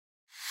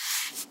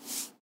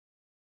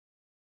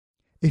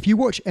If you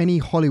watch any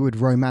Hollywood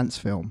romance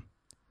film,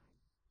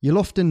 you'll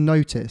often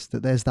notice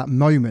that there's that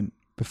moment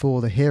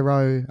before the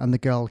hero and the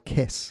girl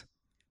kiss.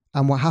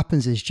 And what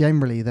happens is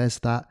generally there's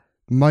that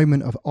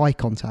moment of eye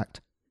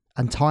contact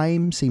and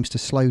time seems to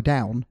slow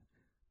down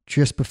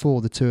just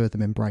before the two of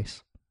them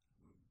embrace.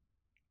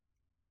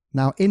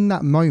 Now, in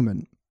that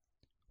moment,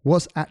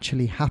 what's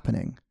actually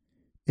happening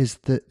is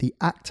that the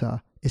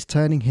actor is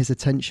turning his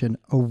attention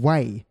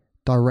away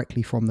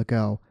directly from the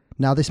girl.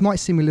 Now, this might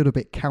seem a little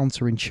bit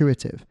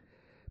counterintuitive,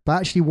 but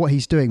actually what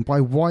he's doing,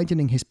 by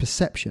widening his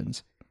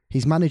perceptions,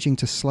 he's managing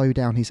to slow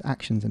down his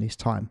actions and his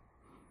time.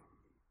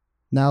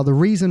 Now, the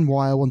reason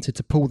why I wanted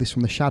to pull this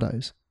from the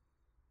shadows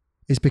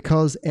is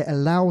because it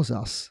allows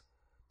us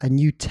a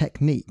new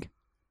technique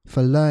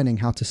for learning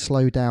how to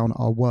slow down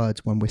our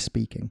words when we're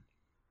speaking.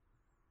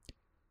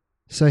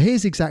 So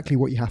here's exactly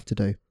what you have to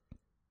do.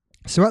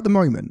 So at the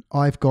moment,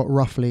 I've got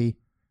roughly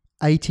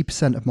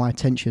 80% of my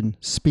attention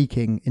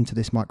speaking into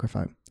this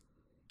microphone.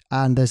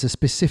 And there's a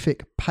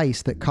specific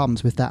pace that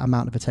comes with that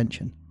amount of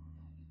attention.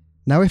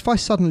 Now, if I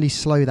suddenly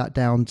slow that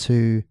down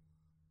to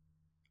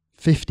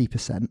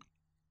 50%,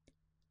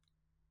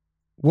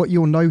 what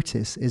you'll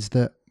notice is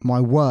that my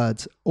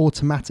words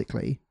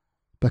automatically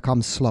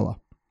become slower.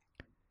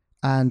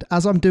 And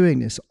as I'm doing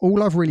this,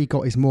 all I've really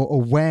got is more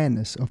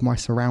awareness of my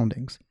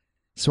surroundings.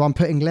 So I'm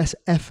putting less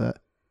effort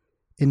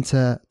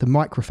into the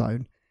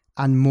microphone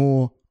and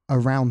more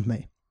around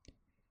me.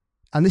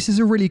 And this is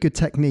a really good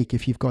technique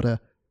if you've got a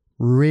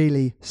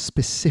really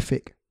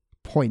specific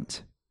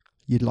point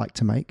you'd like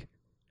to make.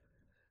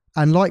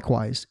 And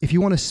likewise, if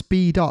you want to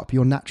speed up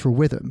your natural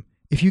rhythm,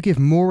 if you give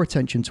more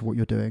attention to what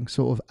you're doing,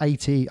 sort of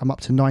 80, I'm up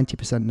to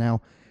 90%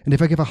 now. And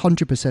if I give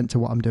 100% to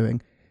what I'm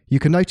doing, you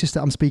can notice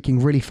that I'm speaking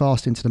really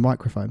fast into the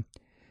microphone.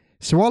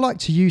 So I like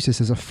to use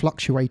this as a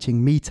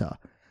fluctuating meter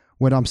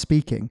when I'm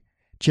speaking.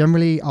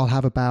 Generally, I'll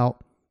have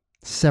about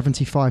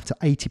 75 to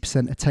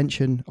 80%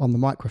 attention on the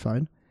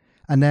microphone.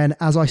 And then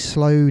as I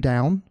slow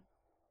down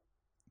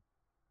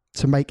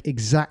to make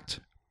exact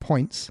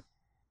points,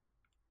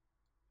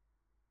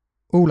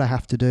 all I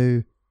have to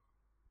do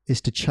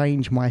is to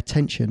change my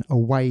attention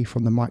away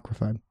from the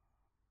microphone.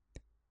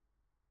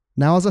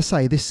 Now, as I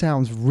say, this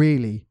sounds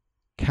really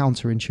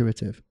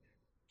counterintuitive.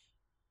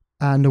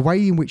 And the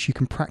way in which you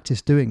can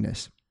practice doing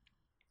this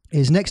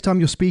is next time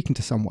you're speaking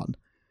to someone,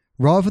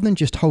 rather than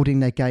just holding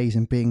their gaze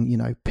and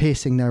being,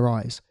 piercing their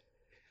eyes,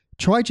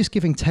 try just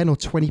giving 10 or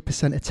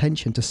 20%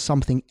 attention to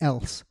something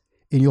else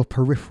in your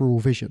peripheral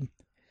vision.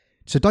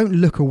 So don't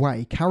look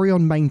away, carry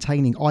on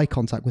maintaining eye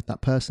contact with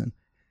that person,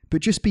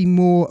 but just be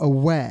more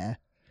aware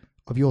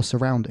of your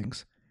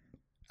surroundings.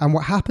 And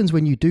what happens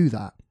when you do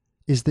that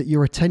is that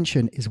your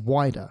attention is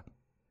wider.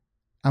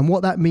 And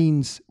what that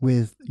means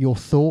with your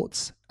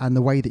thoughts and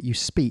the way that you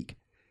speak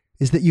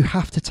is that you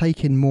have to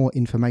take in more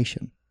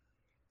information.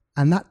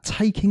 And that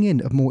taking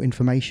in of more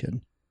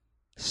information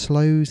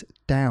slows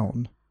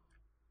down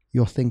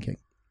your thinking.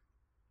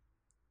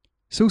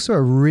 It's also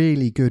a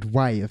really good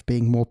way of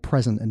being more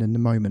present and in the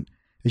moment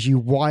as you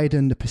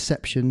widen the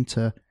perception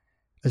to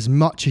as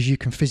much as you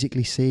can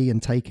physically see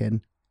and take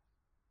in.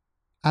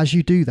 As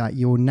you do that,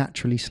 you'll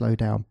naturally slow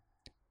down.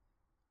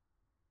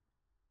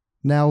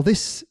 Now,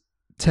 this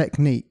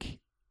technique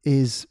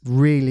is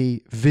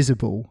really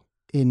visible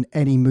in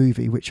any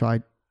movie, which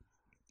I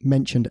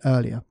mentioned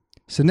earlier.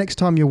 So next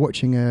time you're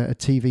watching a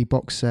TV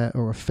box set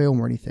or a film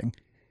or anything,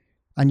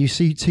 and you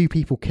see two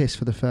people kiss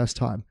for the first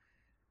time,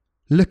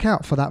 look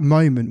out for that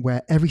moment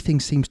where everything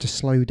seems to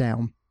slow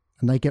down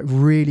and they get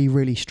really,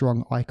 really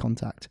strong eye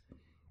contact.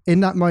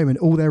 In that moment,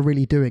 all they're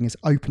really doing is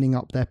opening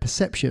up their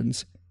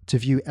perceptions to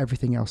view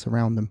everything else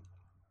around them.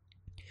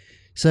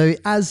 So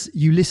as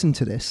you listen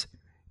to this,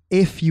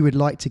 if you would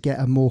like to get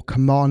a more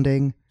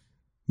commanding,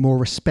 more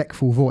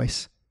respectful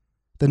voice,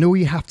 then all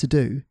you have to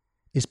do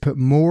is put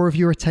more of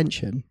your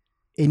attention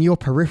in your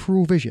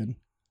peripheral vision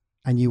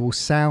and you will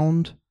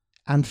sound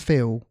and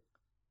feel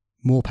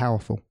more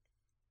powerful.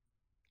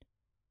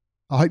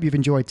 I hope you've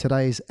enjoyed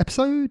today's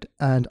episode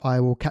and I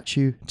will catch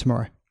you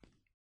tomorrow.